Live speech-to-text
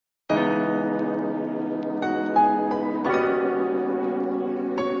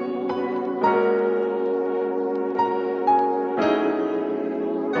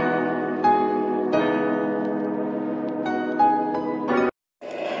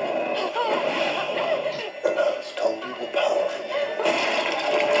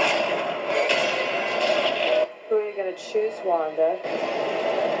Wanda.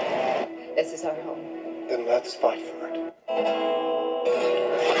 This is our home. Then let's fight for it.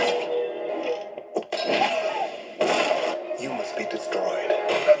 You must be destroyed.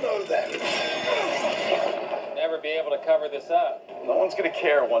 Hello then. Never be able to cover this up. No one's gonna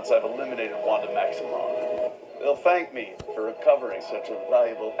care once I've eliminated Wandavision. They'll thank me for recovering such a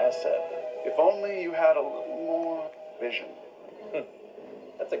valuable asset. If only you had a little more vision.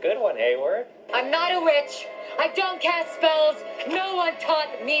 That's a good one, Hayward. I'm not a witch. I don't cast spells. No one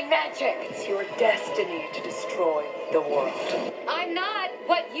taught me magic. It's your destiny to destroy the world. I'm not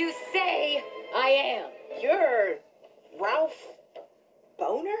what you say I am. You're Ralph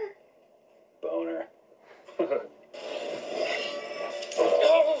Boner? Boner.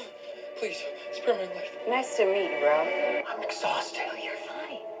 Oh, please, spare my life. Nice to meet you, Ralph. I'm exhausted. Oh, you're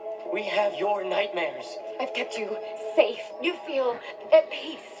fine. We have your nightmares. I've kept you safe. You feel at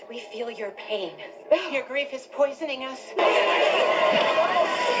peace. We feel your pain. Your grief is poisoning us.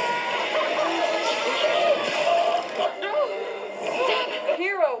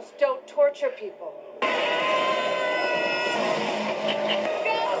 Heroes don't torture people.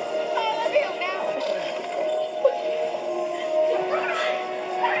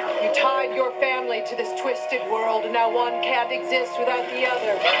 You tied your family to this twisted world, and now one can't exist without the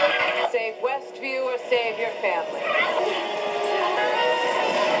other. Save Westview or save your family.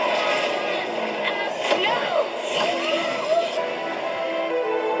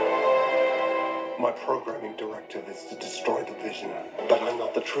 My programming directive is to destroy the Vision, but I'm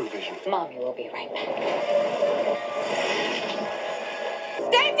not the true Vision. Mommy will be right back.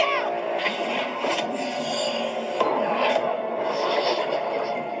 Stay down!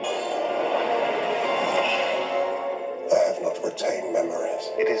 I have not retained memories.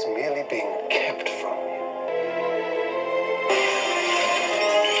 It is merely being kept from you.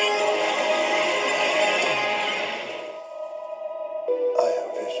 I am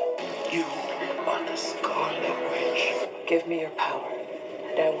Vision. You are the Scarlet Witch. Give me your power,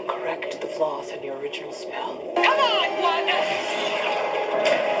 and I will correct the flaws in your original spell. Come on, Wanda!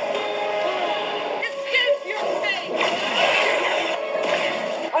 Escape your fate!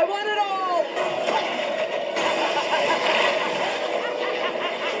 I want it all!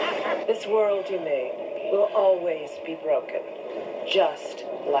 This world you made will always be broken, just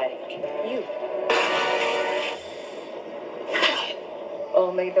like you.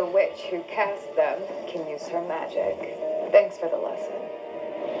 Only the witch who cast them can use her magic. Thanks for the lesson.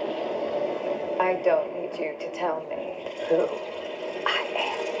 I don't need you to tell me who I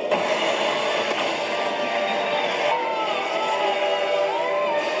am.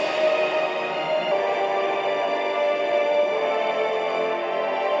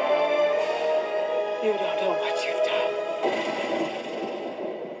 You don't know what you've done.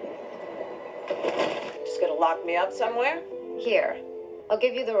 Just gonna lock me up somewhere? Here, I'll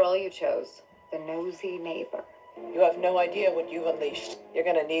give you the role you chose. The nosy neighbor. You have no idea what you've unleashed. You're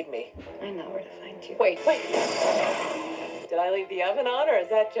gonna need me. I know where to find you. Wait. Did I leave the oven on, or is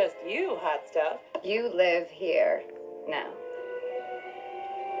that just you, hot stuff? You live here now.